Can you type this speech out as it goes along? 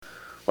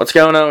What's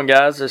going on,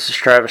 guys? This is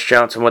Travis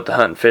Johnson with the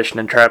Hunting, Fishing,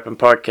 and Trapping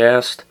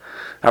Podcast.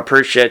 I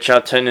appreciate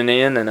y'all tuning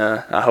in, and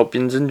I hope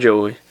you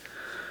enjoy.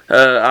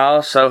 I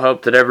also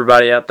hope that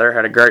everybody out there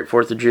had a great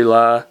 4th of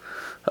July.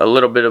 A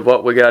little bit of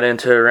what we got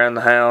into around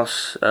the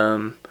house.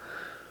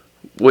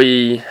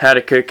 We had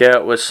a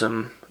cookout with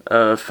some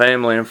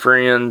family and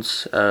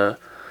friends,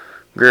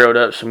 grilled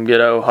up some good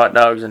old hot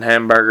dogs and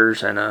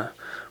hamburgers, and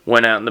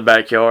went out in the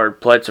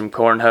backyard, played some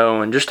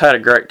cornhole, and just had a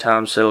great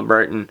time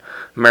celebrating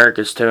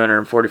America's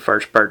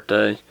 241st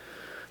birthday.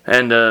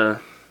 And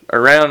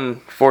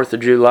around 4th of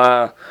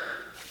July,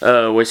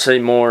 we see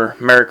more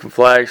American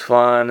flags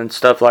flying and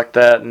stuff like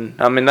that. And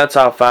I mean, that's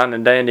all fine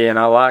and dandy, and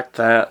I like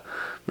that.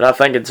 But I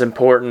think it's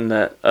important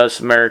that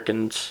us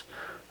Americans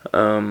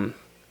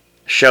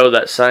show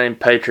that same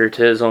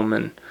patriotism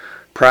and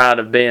pride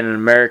of being an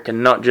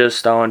American, not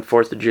just on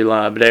 4th of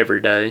July, but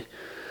every day.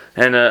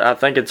 And I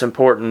think it's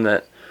important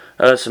that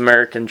us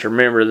Americans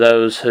remember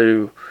those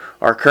who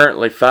are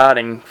currently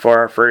fighting for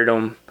our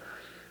freedom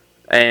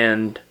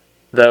and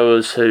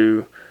those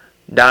who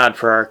died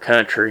for our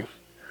country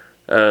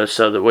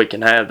so that we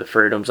can have the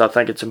freedoms. I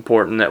think it's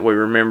important that we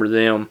remember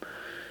them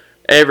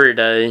every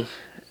day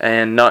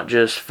and not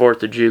just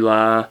 4th of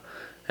July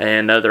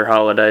and other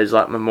holidays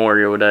like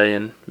Memorial Day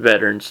and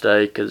Veterans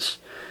Day, because,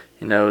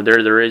 you know,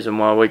 they're the reason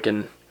why we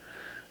can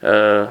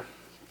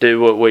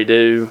do what we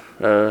do,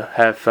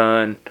 have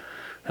fun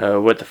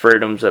with the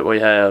freedoms that we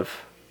have.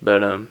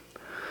 But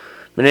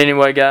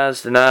anyway,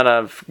 guys, tonight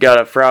I've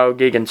got a frog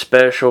gigging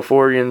special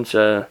for you.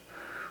 So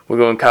we're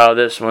going to call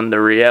this one The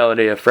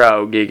Reality of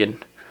Frog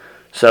Gigging.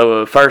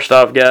 So first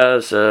off,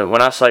 guys,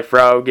 when I say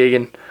frog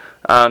gigging,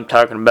 I'm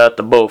talking about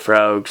the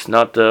bullfrogs,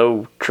 not the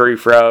old tree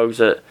frogs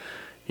that,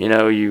 you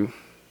know, you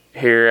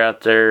hear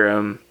out there.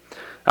 I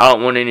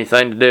don't want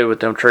anything to do with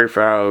them tree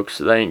frogs.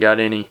 They ain't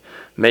got any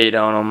meat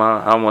on them.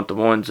 I want the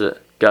ones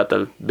that got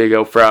the big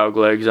old frog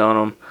legs on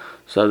them,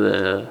 so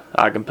that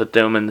I can put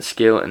them in the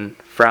skillet and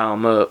fry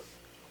them up.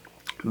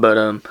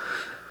 But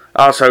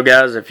also,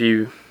 guys, if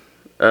you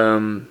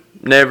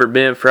never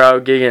been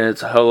frog gigging,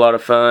 it's a whole lot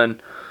of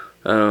fun.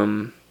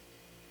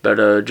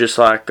 But just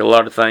like a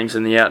lot of things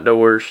in the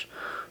outdoors,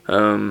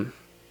 I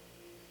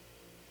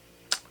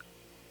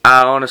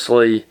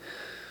honestly,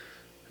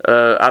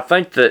 I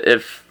think that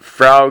if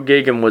frog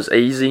gigging was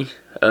easy,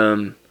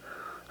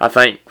 I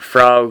think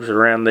frogs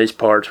around these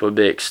parts would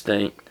be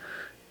extinct.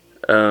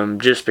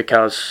 Just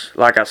because,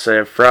 like I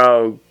said,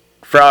 frog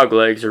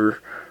legs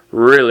are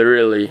really,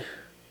 really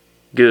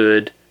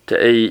good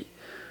to eat.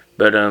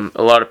 But a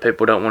lot of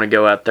people don't want to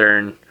go out there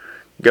and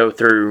go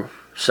through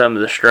some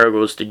of the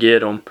struggles to get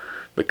them,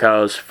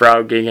 because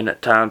frog gigging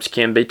at times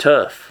can be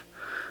tough.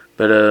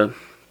 But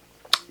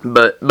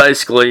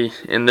basically,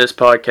 in this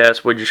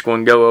podcast, we're just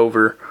going to go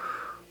over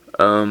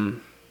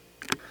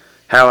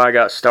how I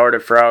got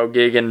started frog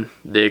gigging,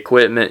 the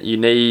equipment you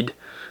need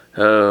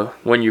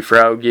when you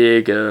frog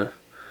gig,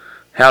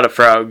 how to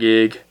frog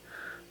gig,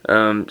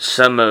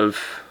 some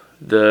of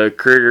the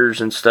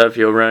critters and stuff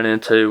you'll run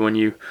into when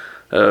you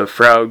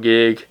frog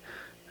gig,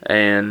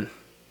 and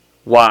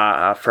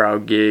why I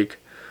frog gig.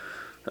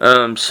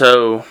 When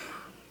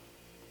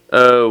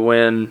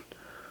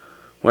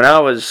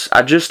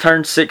I just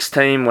turned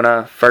 16 when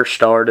I first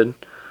started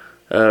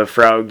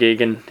frog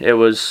gigging. It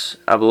was,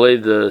 I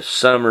believe, the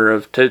summer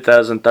of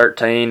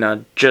 2013. I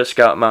just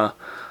got my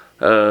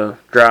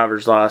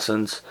driver's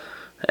license,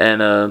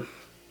 and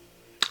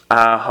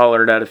I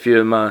hollered at a few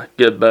of my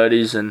good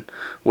buddies, and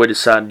we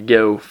decided to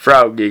go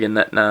frog gigging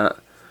that night.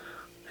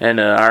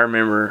 And I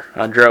remember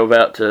I drove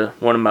out to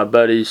one of my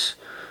buddies'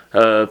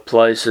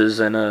 places,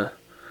 and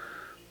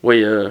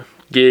we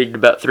gigged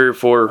about 3 or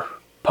 4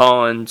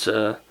 ponds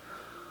out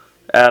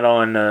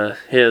on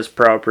his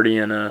property,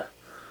 and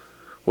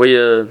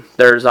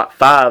there's like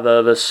 5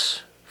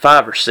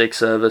 or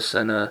 6 of us,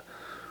 and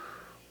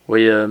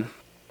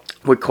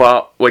we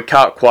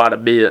caught quite a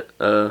bit,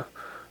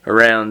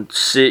 around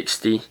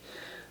 60.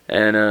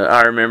 And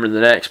I remember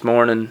the next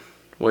morning,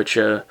 which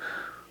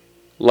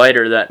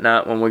later that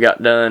night when we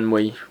got done,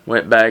 we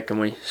went back and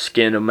we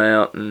skinned them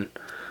out and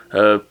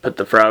put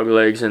the frog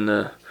legs in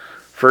the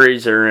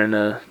freezer. And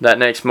that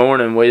next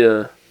morning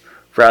we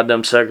fried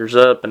them suckers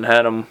up and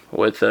had them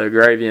with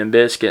gravy and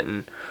biscuit.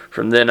 And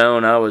from then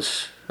on,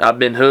 I've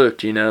been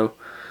hooked, you know.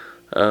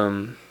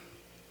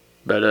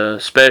 But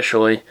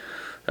especially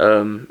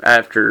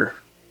after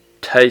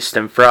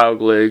tasting frog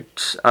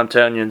legs, I'm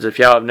telling you, if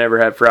y'all have never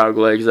had frog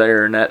legs, they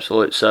are an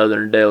absolute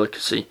southern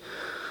delicacy.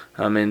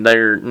 I mean,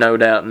 they're no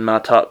doubt in my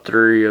top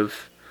 3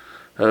 of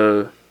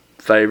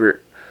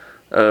favorite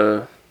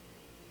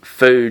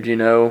food, you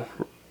know.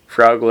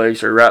 Frog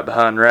legs are right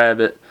behind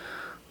rabbit.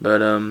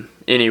 But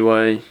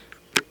anyway,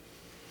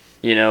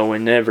 you know,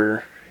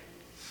 whenever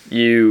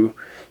you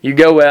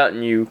go out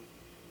and you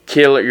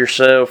kill it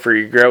yourself or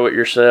you grow it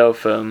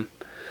yourself,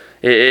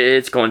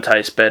 it's going to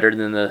taste better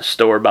than the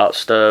store-bought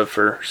stuff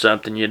or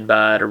something you'd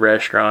buy at a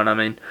restaurant. I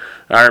mean,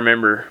 I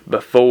remember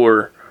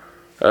before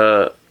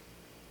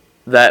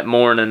that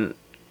morning,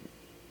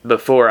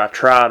 before I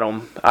tried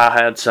them, I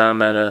had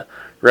some at a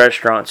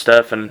restaurant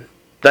stuff, and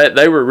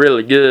they were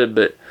really good,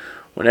 but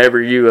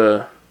whenever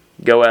you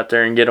go out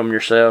there and get them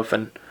yourself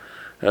and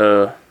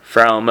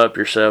fry them up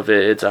yourself,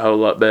 it's a whole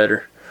lot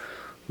better.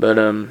 But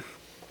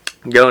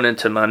going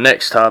into my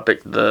next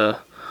topic, the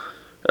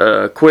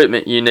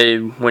equipment you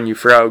need when you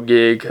frog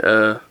gig.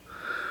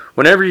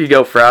 Whenever you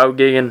go frog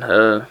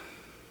gigging,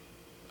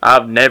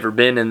 I've never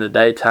been in the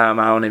daytime.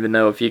 I don't even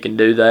know if you can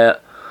do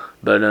that,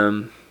 but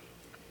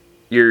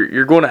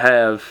you're going to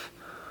have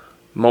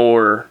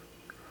more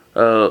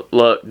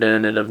luck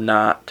doing it of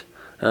night.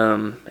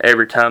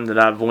 Every time that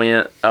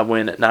I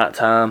went at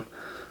nighttime.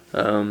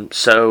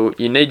 So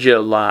you need your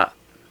light,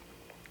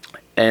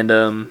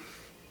 and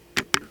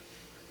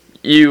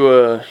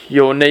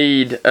you'll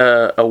need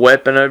a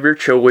weapon of your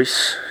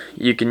choice.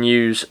 You can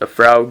use a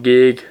frog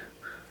gig,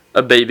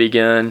 a BB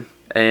gun,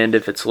 and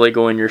if it's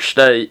legal in your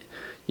state,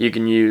 you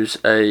can use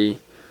a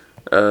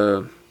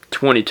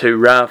 22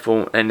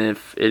 rifle. And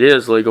if it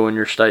is legal in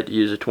your state to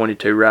use a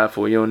 22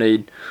 rifle, you'll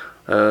need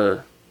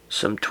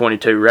some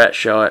 22 rat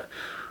shot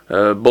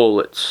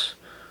bullets,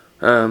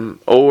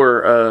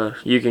 or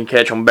you can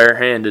catch them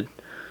barehanded.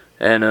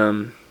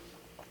 And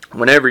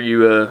whenever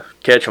you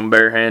catch them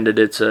barehanded,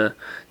 it's a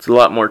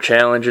lot more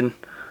challenging,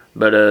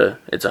 but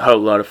it's a whole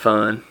lot of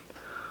fun.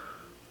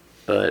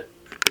 But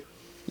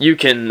you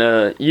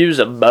can use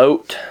a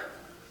boat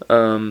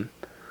to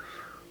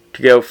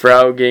go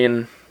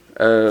frogging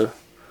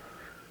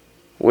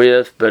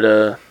with,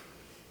 but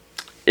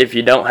if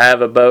you don't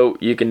have a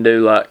boat, you can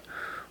do like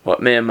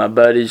what me and my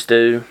buddies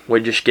do.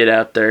 We just get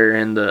out there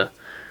in the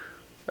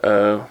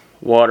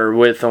water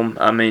with them.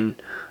 I mean,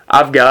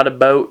 I've got a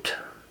boat,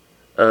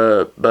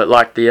 but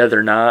like the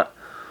other night,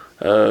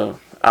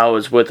 I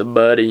was with a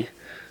buddy,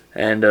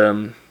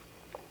 and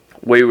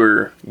we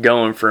were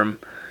going from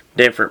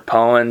different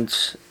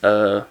ponds,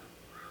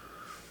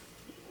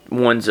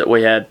 ones that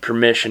we had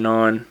permission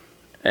on,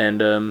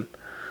 and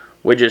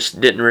we just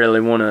didn't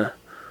really want to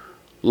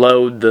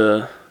load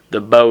the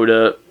boat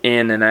up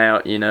in and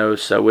out,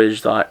 so we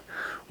was like,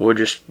 we'll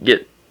just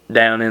get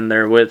down in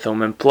there with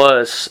them. And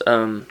plus,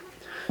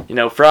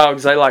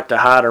 frogs, they like to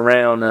hide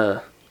around,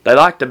 they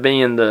like to be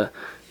in the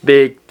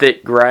big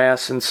thick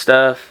grass and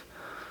stuff,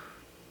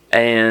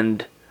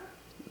 and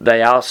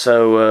they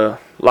also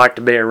like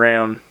to be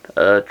around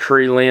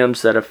tree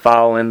limbs that have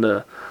fallen in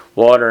the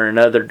water and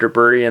other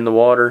debris in the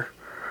water.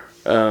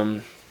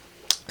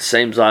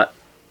 Seems like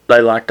they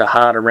like to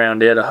hide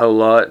around it a whole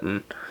lot,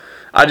 and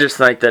I just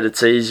think that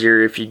it's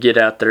easier if you get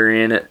out there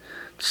in it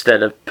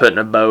instead of putting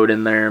a boat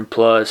in there. And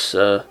plus,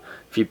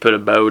 if you put a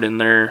boat in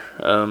there,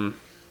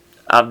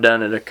 I've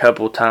done it a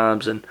couple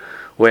times, and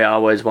we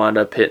always wind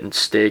up hitting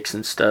sticks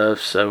and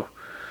stuff, so,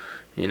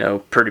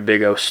 pretty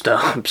big old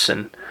stumps,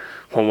 and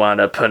we'll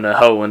wind up putting a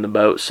hole in the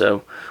boat.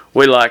 So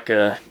we like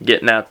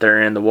getting out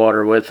there in the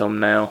water with them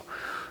now.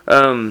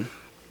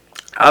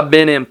 I've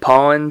been in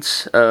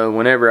ponds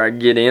whenever I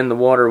get in the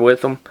water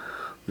with them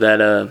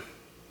that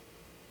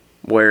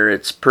where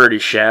it's pretty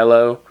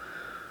shallow,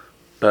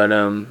 but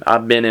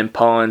I've been in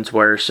ponds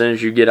where as soon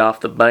as you get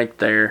off the bank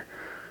there,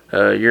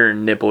 you're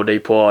in nipple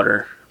deep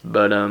water.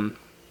 But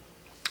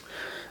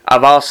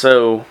I've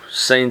also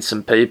seen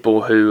some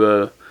people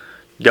who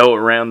go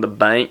around the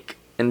bank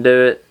and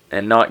do it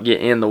and not get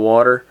in the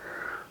water.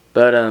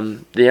 But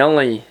you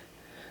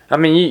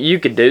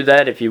could do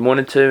that if you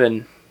wanted to,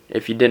 and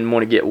if you didn't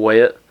want to get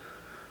wet.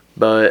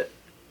 But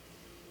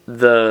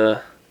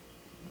the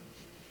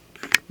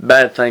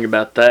bad thing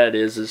about that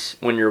is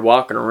when you're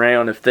walking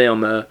around, if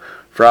them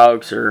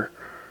frogs are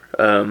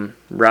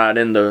right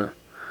in the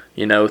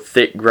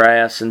thick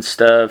grass and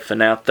stuff,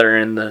 and out there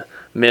in the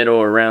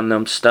middle around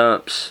them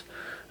stumps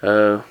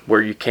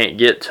where you can't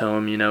get to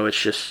them,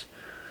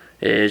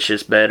 it's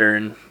just better,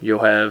 and you'll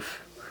have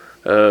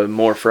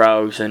more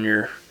frogs in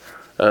your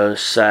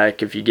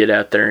sack if you get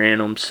out there in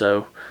them.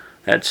 So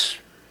that's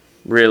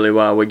really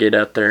why we get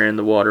out there in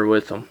the water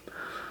with them.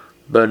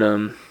 But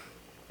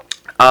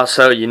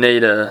also you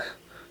need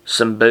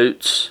some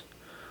boots.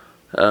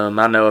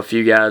 I know a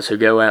few guys who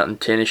go out in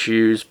tennis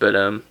shoes,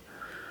 but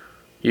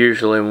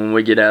usually when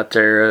we get out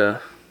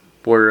there,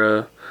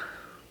 we're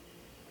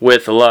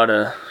with a lot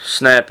of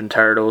snapping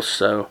turtles,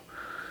 so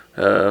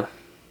I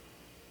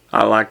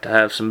like to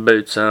have some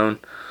boots on.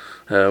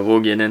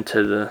 We'll get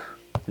into the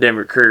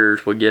Denver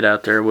critters we get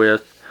out there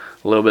with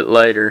a little bit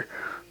later.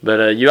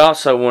 But you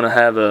also want to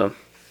have a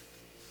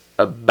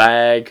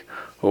bag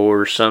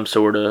or some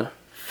sort of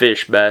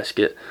fish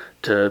basket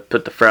to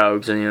put the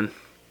frogs in.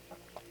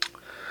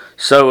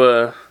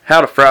 So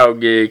how to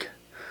frog gig.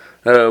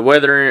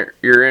 Whether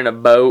you're in a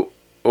boat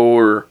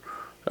or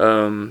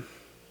in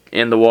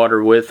the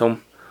water with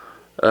them,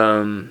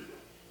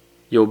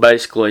 you'll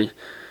basically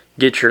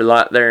get your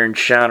light there and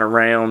shine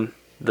around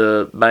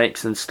the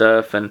banks and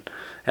stuff, and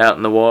out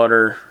in the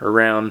water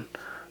around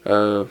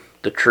the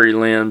tree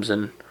limbs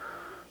and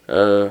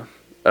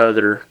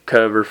other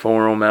cover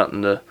for them out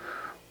in the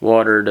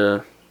water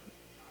to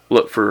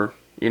look for,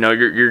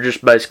 you're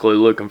just basically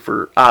looking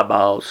for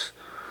eyeballs.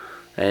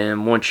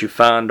 And once you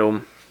find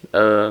them,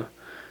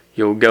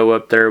 you'll go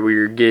up there with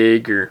your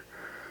gig or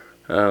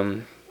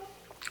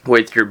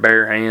with your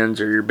bare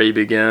hands or your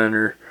BB gun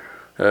or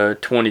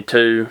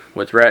 22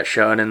 with rat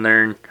shot in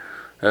there,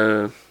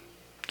 and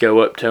go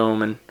up to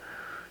them and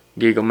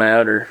gig them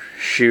out or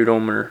shoot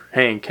them or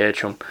hand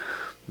catch them.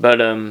 But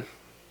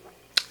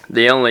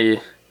the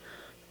only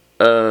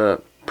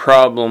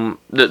problem,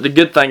 the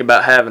good thing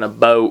about having a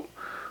boat,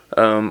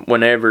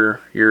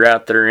 whenever you're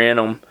out there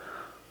in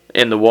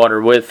the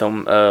water with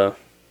them,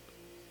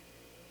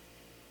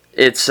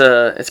 it's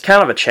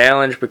kind of a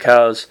challenge,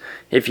 because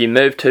if you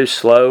move too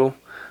slow,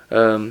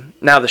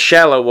 now the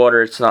shallow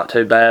water it's not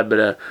too bad,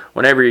 but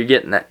whenever you're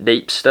getting that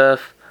deep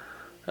stuff,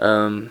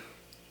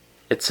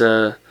 it's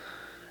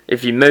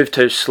if you move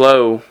too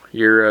slow,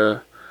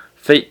 your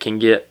feet can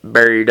get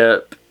buried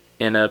up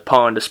in a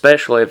pond,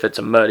 especially if it's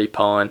a muddy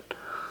pond.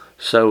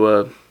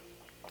 So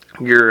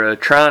you're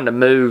trying to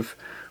move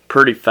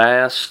pretty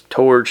fast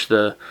towards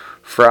the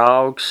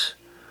frogs,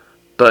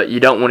 but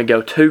you don't want to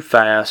go too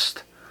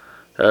fast,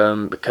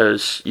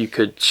 because you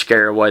could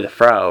scare away the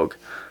frog.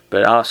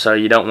 But also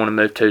you don't want to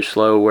move too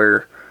slow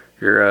where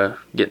you're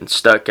getting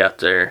stuck out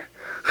there.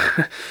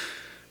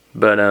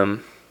 But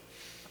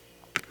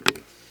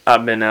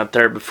I've been out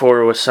there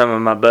before with some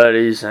of my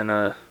buddies,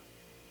 and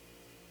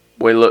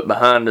we look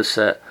behind us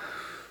at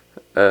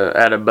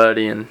a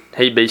buddy, and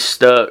he'd be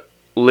stuck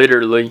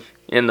literally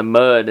in the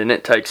mud, and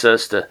it takes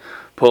us to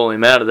pull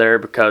him out of there,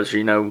 because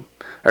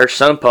there's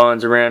some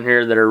ponds around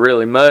here that are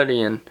really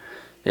muddy, and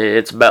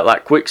it's about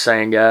like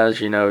quicksand,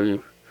 guys.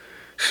 You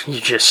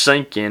just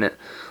sink in it.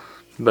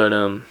 But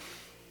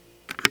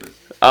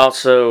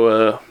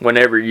also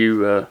whenever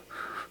you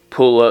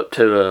pull up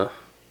to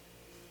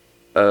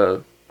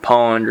a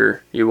pond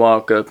or you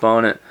walk up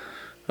on it,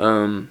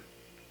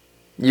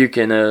 you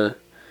can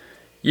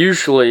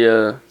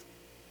usually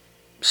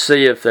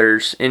see if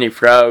there's any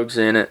frogs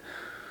in it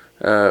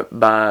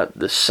by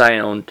the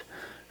sound.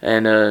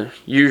 And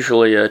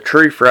usually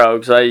tree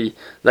frogs, they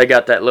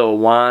got that little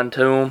whine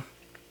to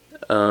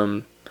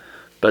them,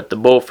 but the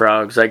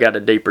bullfrogs, they got a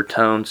deeper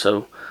tone,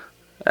 so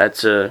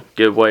that's a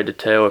good way to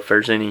tell if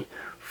there's any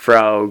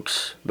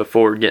frogs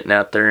before getting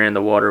out there in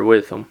the water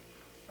with them.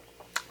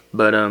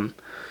 But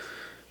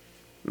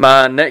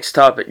my next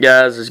topic,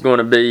 guys, is going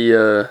to be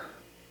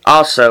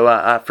also,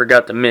 I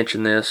forgot to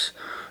mention this,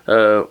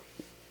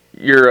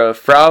 your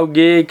frog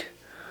gig,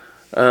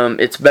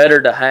 it's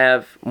better to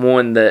have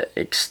one that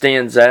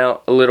extends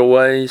out a little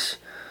ways,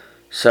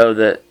 so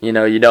that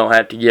you don't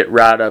have to get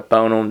right up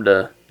on them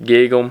to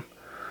gig them.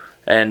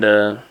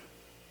 And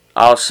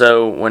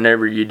also,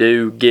 whenever you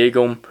do gig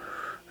them,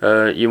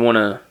 you want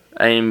to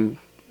aim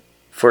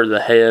for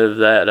the head of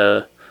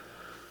that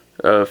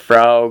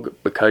frog,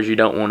 because you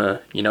don't want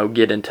to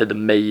get into the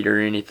meat or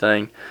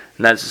anything.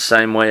 And that's the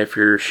same way if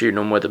you're shooting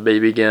them with a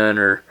BB gun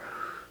or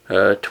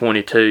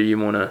 22. You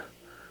want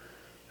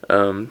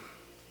to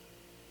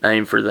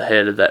aim for the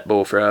head of that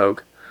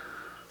bullfrog.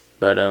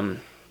 But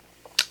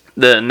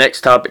the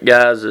next topic,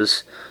 guys,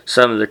 is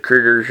some of the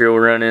critters you'll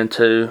run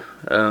into.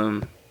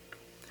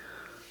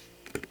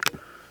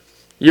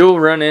 You'll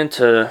run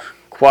into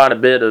quite a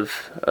bit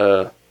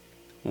of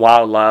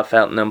wildlife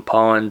out in them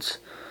ponds.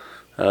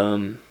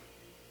 A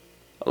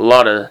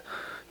lot of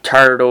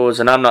turtles,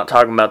 and I'm not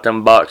talking about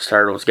them box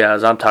turtles,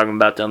 guys. I'm talking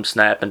about them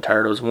snapping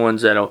turtles,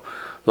 ones that'll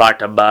like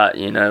to bite,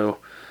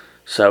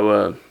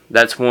 So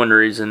that's one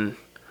reason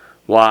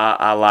why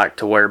I like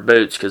to wear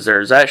boots, because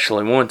there's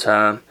actually one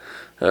time,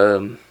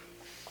 this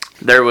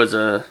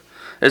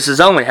has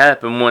only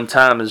happened one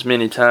time as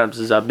many times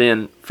as I've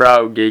been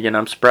frog gigging.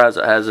 I'm surprised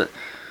it hasn't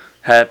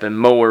happened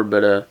more,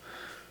 but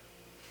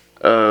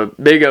a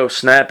big old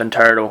snapping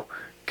turtle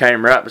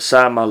came right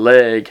beside my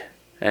leg,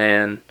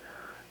 and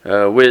we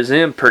was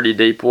in pretty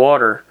deep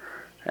water,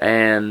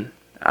 and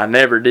I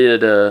never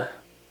did,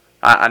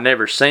 I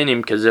never seen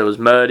him because it was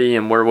muddy,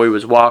 and where we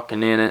was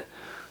walking in it,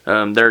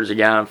 there's a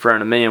guy in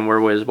front of me, and where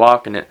we was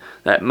walking it,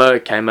 that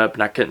mud came up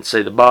and I couldn't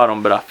see the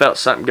bottom, but I felt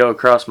something go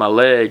across my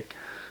leg,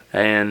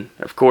 and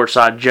of course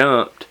I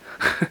jumped,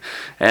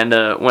 and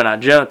when I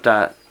jumped,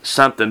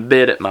 something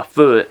bit at my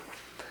foot,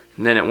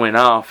 and then it went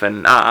off,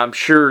 and I'm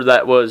sure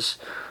that was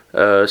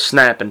a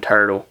snapping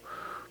turtle.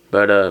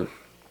 But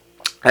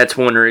that's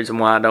one reason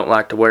why I don't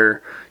like to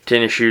wear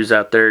tennis shoes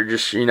out there.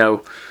 Just, I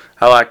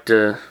like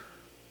to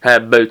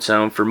have boots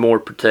on for more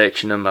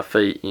protection of my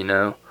feet,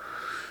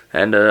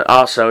 And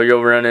also,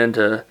 you'll run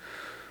into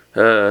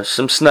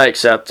some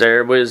snakes out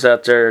there. We was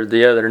out there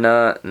the other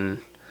night, and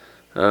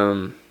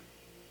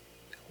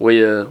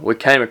we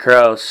came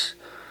across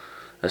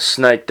a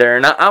snake there.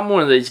 And I'm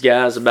one of these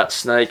guys about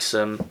snakes.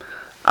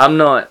 I'm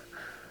not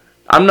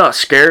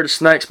scared of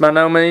snakes by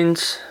no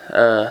means.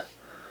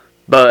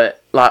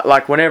 But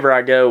like whenever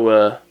I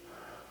go,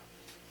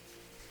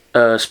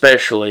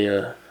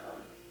 especially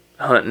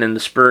hunting in the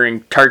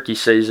spring, turkey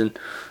season,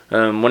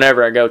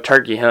 whenever I go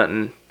turkey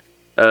hunting,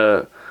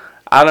 I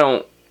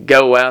don't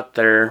go out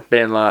there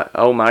being like,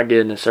 oh my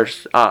goodness,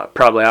 there's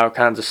probably all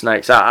kinds of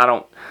snakes. I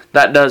don't.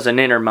 That doesn't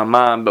enter my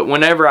mind. But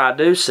whenever I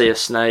do see a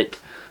snake,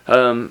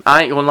 I ain't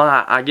gonna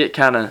lie, I get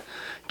kind of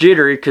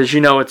jittery, because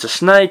it's a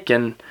snake,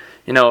 and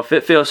if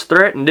it feels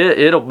threatened,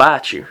 it'll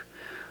bite you.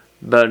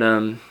 But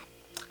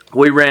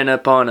we ran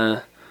up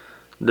on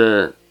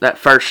that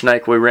first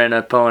snake we ran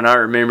up on. I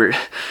remember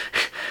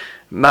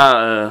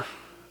my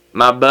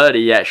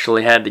buddy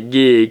actually had the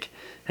gig,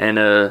 and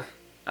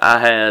I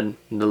had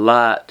the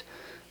light,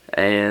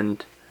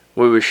 and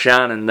we was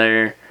shining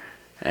there,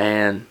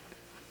 and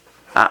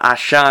I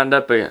shined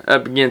up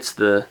against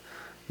the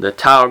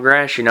tall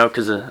grass,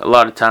 because a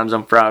lot of times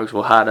them frogs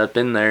will hide up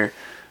in there,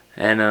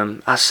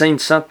 and I seen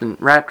something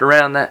wrapped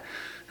around that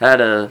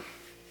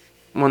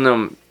one of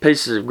them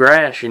pieces of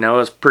grass. It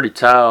was pretty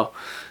tall,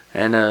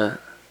 and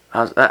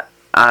I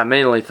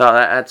immediately thought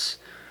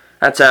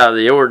that's out of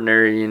the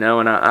ordinary, and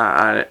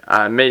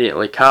I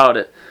immediately caught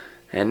it,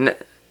 and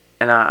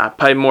I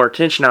paid more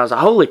attention. I was like,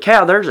 holy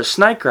cow, there's a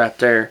snake right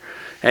there.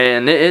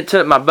 And it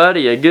took my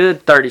buddy a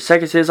good 30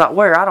 seconds. He was like,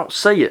 where? I don't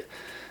see it.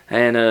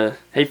 And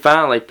he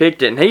finally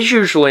picked it. And he's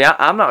usually,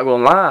 I'm not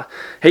going to lie,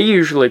 he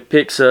usually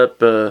picks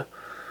up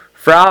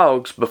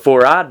frogs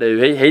before I do.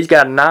 He's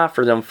got an eye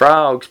for them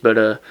frogs.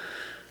 But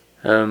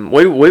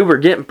we were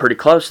getting pretty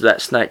close to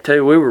that snake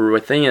too. We were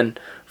within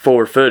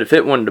 4 foot. If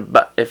it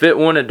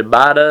wanted to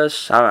bite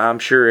us, I'm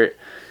sure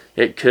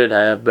it could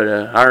have. But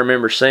I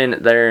remember seeing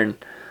it there. And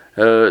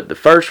the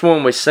first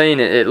one we seen,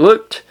 it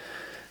looked...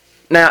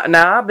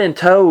 Now I've been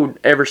told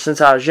ever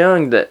since I was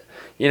young that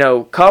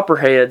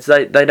copperheads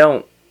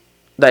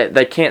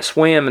they can't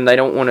swim and they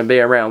don't want to be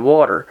around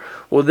water.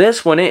 Well,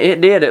 this one it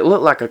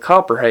looked like a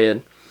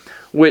copperhead,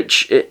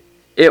 which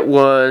it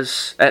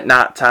was at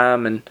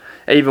nighttime, and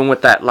even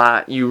with that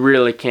light you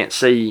really can't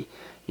see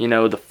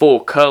the full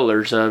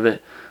colors of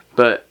it,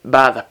 but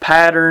by the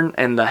pattern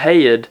and the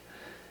head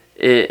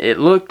it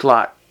looked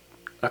like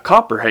a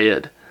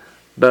copperhead.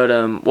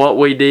 But what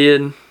we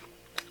did,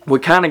 we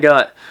kind of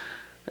got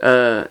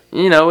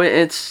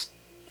it's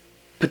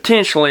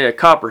potentially a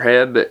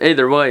copperhead, but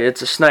either way,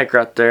 it's a snake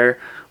right there.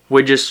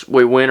 We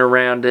went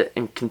around it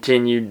and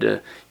continued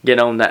to get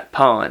on that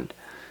pond.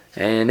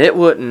 And it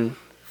wasn't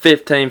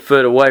 15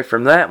 foot away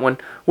from that one.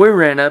 We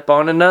ran up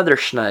on another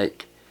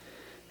snake.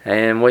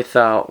 And we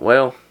thought,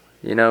 well,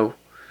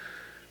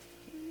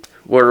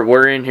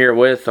 we're in here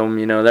with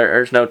them.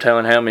 There's no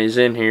telling how many's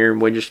in here.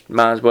 We just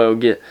might as well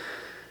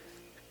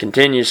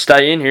continue to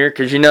stay in here,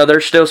 because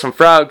there's still some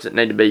frogs that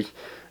need to be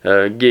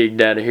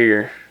gigged out of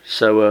here.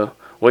 So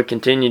we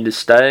continued to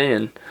stay,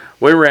 and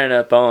we ran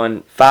up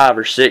on 5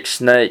 or 6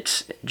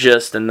 snakes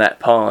just in that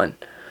pond.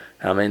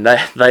 I mean,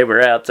 they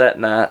were out that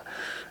night.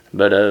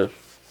 But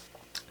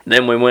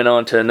then we went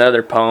on to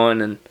another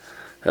pond, and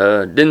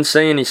didn't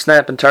see any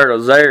snapping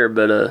turtles there,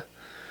 but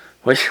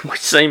we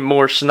seen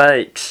more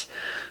snakes.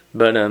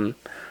 But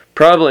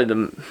probably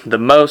the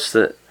most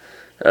that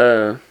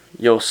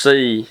you'll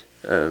see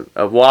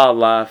of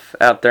wildlife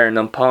out there in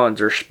them ponds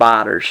are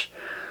spiders.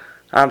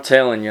 I'm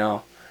telling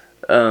y'all,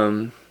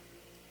 I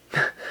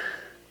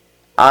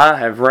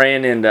have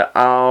ran into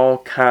all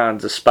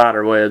kinds of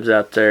spider webs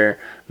out there.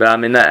 But I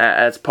mean,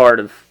 that's part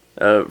of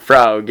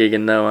frog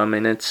gigging, though. I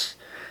mean,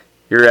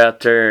 you're out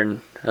there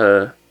and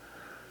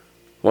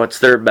what's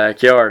their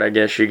backyard, I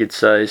guess you could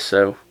say.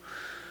 So,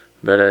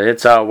 but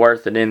it's all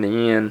worth it in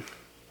the end.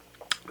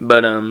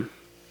 But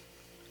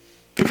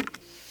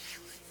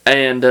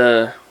and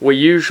we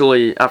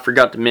usually, I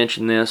forgot to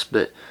mention this,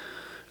 but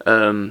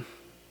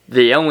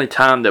the only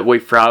time that we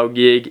frog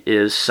gig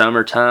is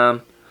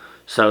summertime,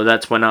 so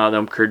that's when all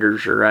them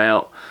critters are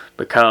out,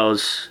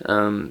 because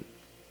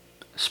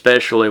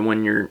especially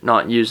when you're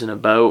not using a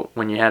boat,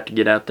 when you have to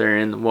get out there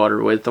in the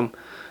water with them,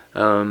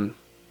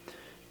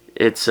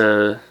 it's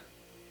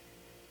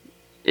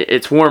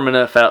warm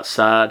enough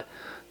outside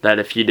that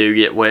if you do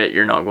get wet,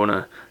 you're not going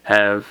to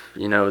have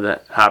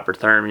that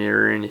hypothermia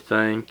or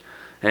anything.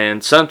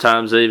 And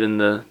sometimes even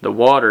the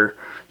water,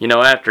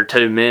 after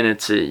 2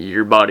 minutes,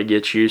 your body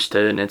gets used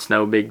to it and it's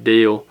no big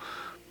deal.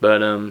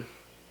 But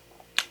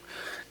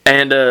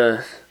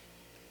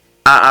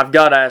I've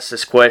got asked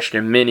this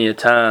question many a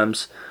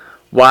times.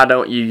 Why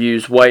don't you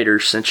use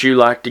waders? Since you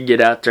like to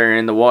get out there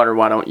in the water,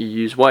 why don't you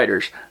use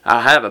waders?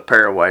 I have a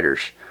pair of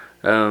waders,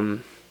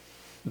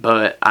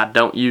 but I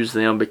don't use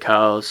them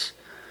because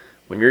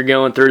when you're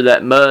going through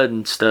that mud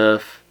and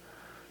stuff,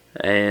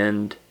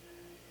 and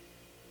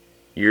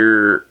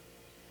you're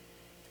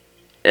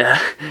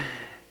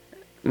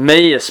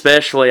me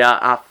especially,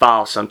 I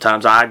fall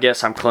sometimes. I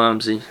guess I'm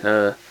clumsy,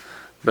 but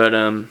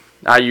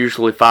I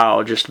usually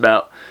fall just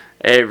about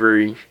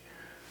every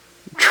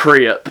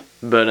trip.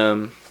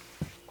 But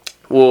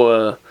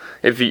well,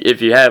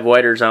 if you have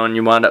waders on,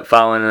 you wind up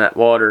falling in that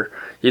water.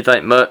 You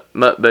think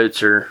mutt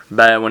boots are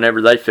bad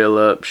whenever they fill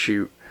up.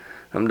 Shoot,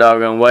 them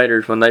doggone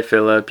waders, when they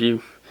fill up,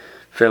 you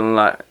feeling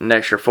like an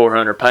extra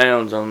 400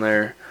 pounds on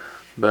there.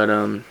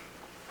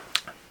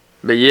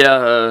 But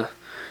yeah,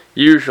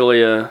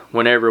 usually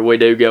whenever we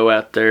do go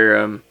out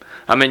there,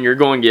 I mean, you're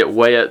going to get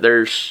wet.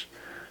 There's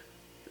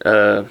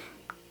no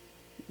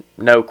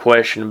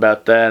question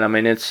about that. I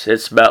mean,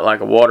 it's about like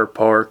a water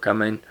park. I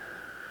mean,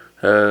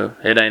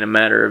 it ain't a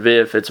matter of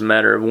if, it's a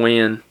matter of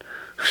when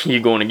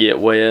you're going to get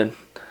wet.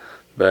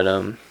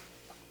 But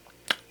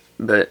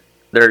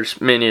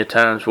there's many a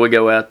times we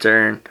go out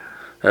there and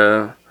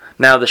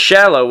now the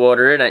shallow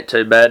water, it ain't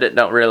too bad. It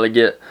don't really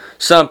get,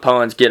 some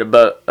ponds get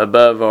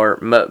above our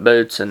muck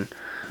boots and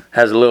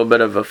has a little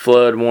bit of a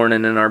flood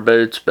warning in our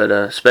boots, but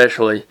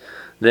especially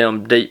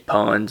them deep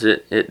ponds,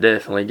 it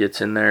definitely gets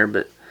in there.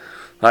 But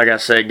like I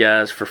said,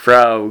 guys, for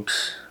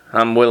frogs,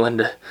 I'm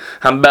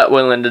about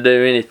willing to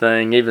do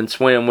anything, even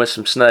swim with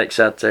some snakes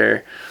out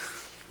there.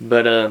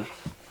 But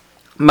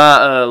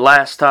my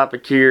last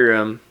topic here,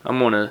 I'm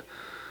going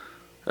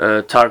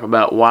to talk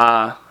about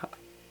why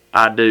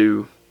I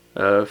do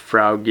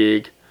frog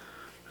gig.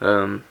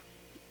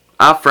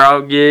 I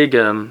frog gig.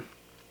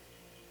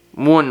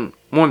 One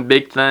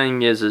big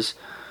thing is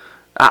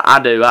I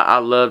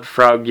love to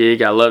frog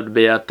gig. I love to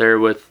be out there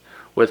with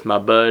my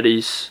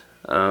buddies,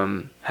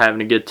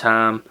 having a good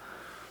time.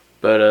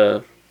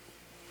 But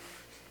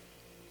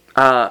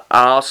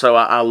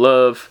I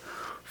love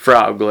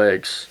frog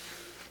legs.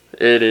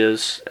 It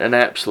is an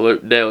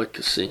absolute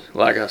delicacy.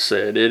 Like I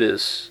said, it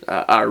is.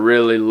 I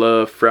really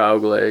love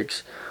frog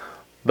legs.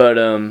 But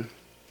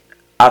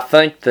I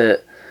think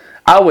that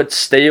I would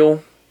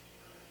still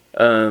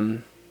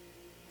frog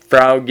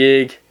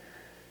gig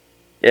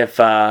if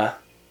I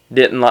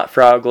didn't like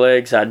frog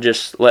legs. I'd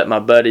just let my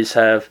buddies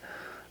have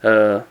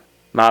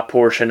my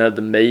portion of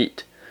the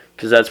meat,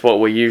 because that's what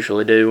we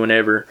usually do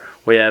whenever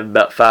we have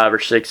about 5 or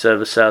 6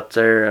 of us out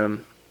there.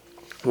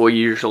 We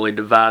usually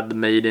divide the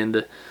meat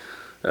into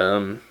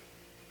how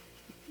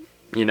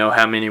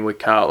many we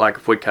caught. Like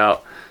if we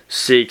caught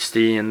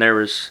 60 and there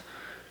was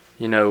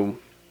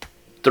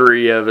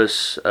 3 of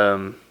us,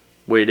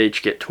 we'd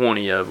each get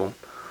 20 of them,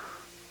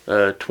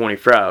 20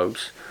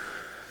 frogs.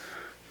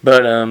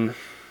 But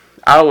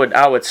I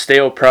would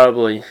still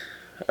probably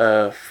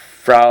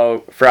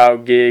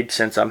frog gig,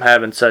 since I'm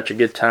having such a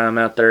good time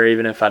out there,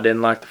 even if I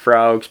didn't like the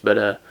frogs.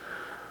 But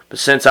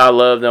since I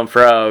love them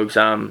frogs,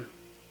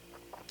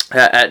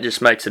 that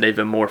just makes it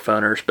even more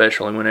funner,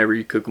 especially whenever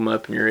you cook them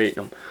up and you're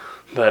eating them.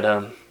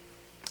 But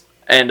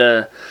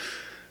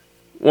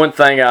one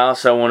thing I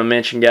also want to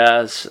mention,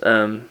 guys,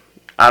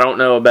 I don't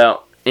know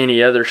about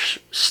any other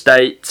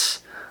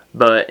states,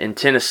 but in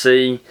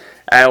Tennessee,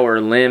 our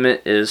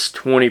limit is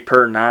 20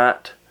 per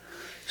night.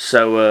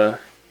 So,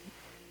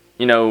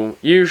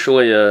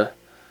 usually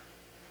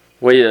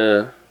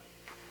we'll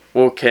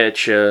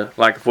catch,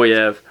 like if we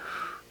have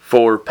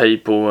 4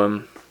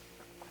 people,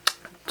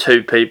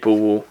 2 people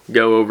will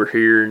go over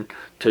here and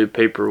 2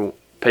 people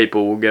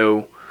will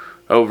go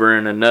over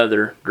in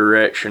another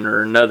direction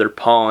or another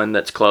pond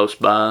that's close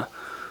by.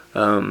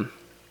 And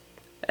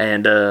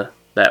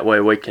that way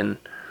we can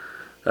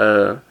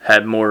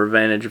have more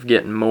advantage of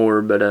getting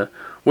more. But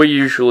we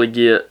usually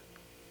get,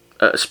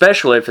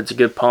 especially if it's a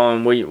good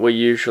pond, we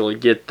usually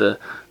get the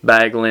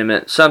bag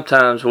limit.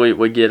 Sometimes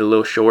we get a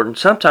little short, and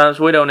sometimes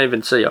we don't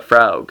even see a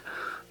frog.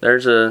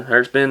 There's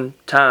been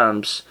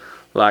times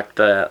like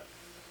that.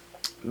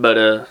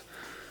 But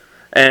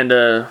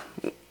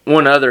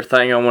one other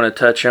thing I want to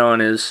touch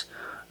on is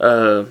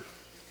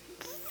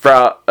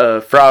frog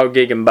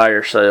gigging by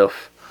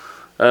yourself.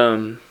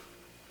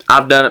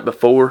 I've done it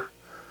before,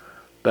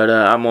 but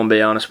I'm going to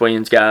be honest with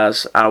you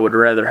guys, I would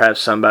rather have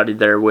somebody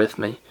there with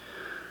me.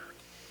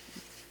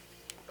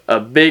 A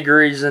big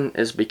reason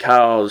is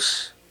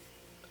because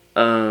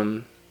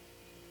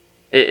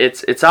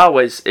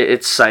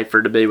it's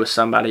safer to be with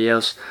somebody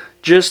else,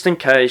 just in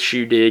case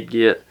you did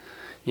get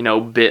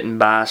bitten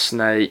by a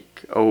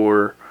snake,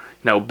 or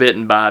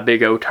bitten by a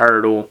big old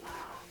turtle,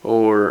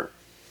 or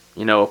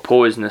a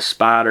poisonous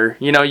spider.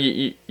 You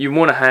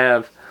want to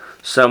have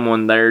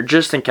someone there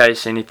just in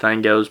case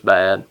anything goes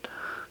bad.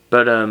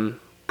 But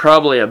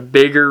probably a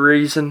bigger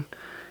reason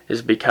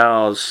is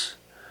because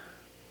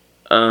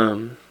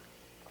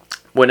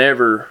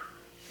whenever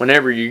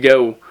you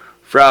go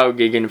frog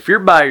gigging, if you're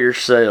by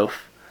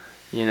yourself,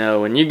 and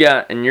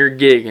you're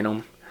gigging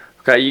them,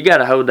 okay, you got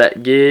to hold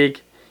that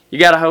gig, you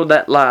got to hold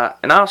that light,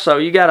 and also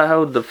you got to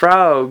hold the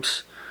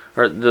frogs,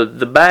 or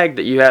the bag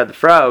that you have the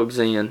frogs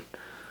in.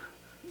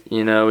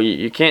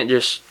 You can't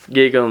just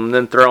gig them and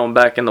then throw them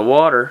back in the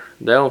water.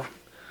 They'll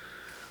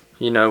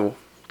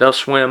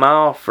swim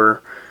off,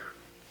 or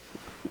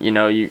you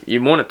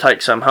want to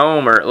take some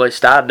home, or at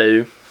least I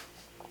do.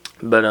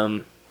 But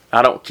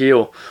I don't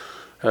kill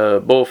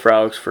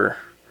bullfrogs for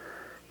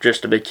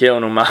just to be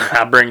killing them.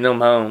 I bring them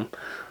home.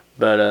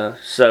 But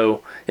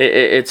so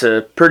it's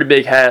a pretty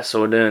big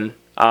hassle doing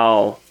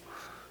all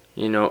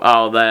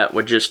that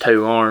with just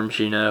 2 arms.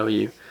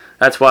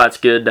 That's why it's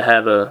good to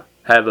have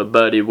a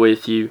buddy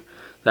with you.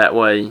 That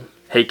way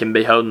he can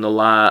be holding the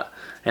light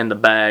and the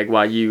bag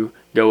while you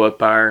go up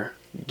there,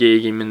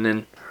 gig him, and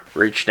then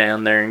reach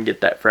down there and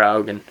get that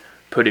frog and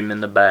put him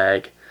in the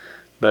bag.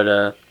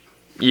 But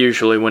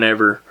usually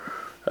whenever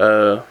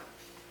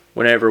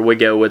we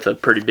go with a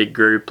pretty big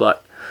group, like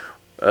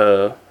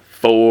 4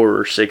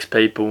 or 6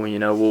 people,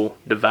 we'll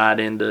divide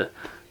into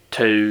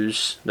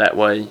 2s. That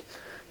way,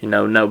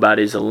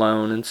 nobody's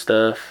alone and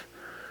stuff.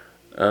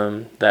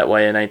 That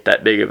way it ain't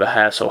that big of a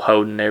hassle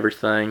holding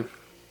everything.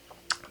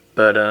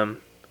 But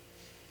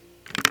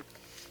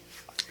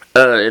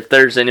If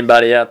there's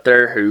anybody out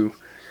there who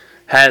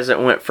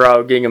hasn't went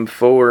frog gigging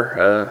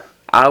before,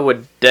 I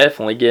would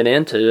definitely get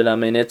into it. I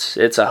mean, it's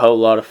a whole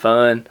lot of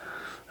fun.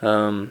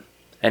 And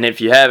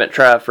if you haven't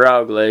tried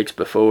frog legs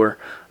before,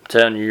 I'm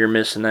telling you, you're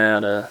missing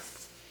out.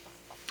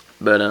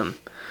 But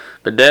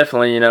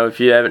definitely, if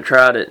you haven't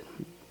tried it,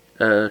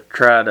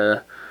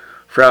 tried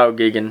frog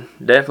gigging,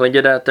 definitely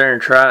get out there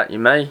and try it. You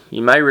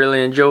may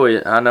really enjoy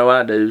it. I know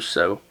I do.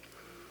 So,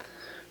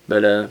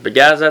 but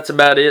guys, that's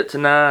about it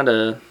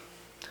tonight.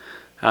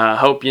 I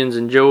hope you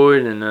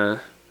enjoyed, and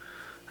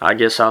I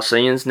guess I'll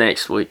see you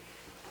next week.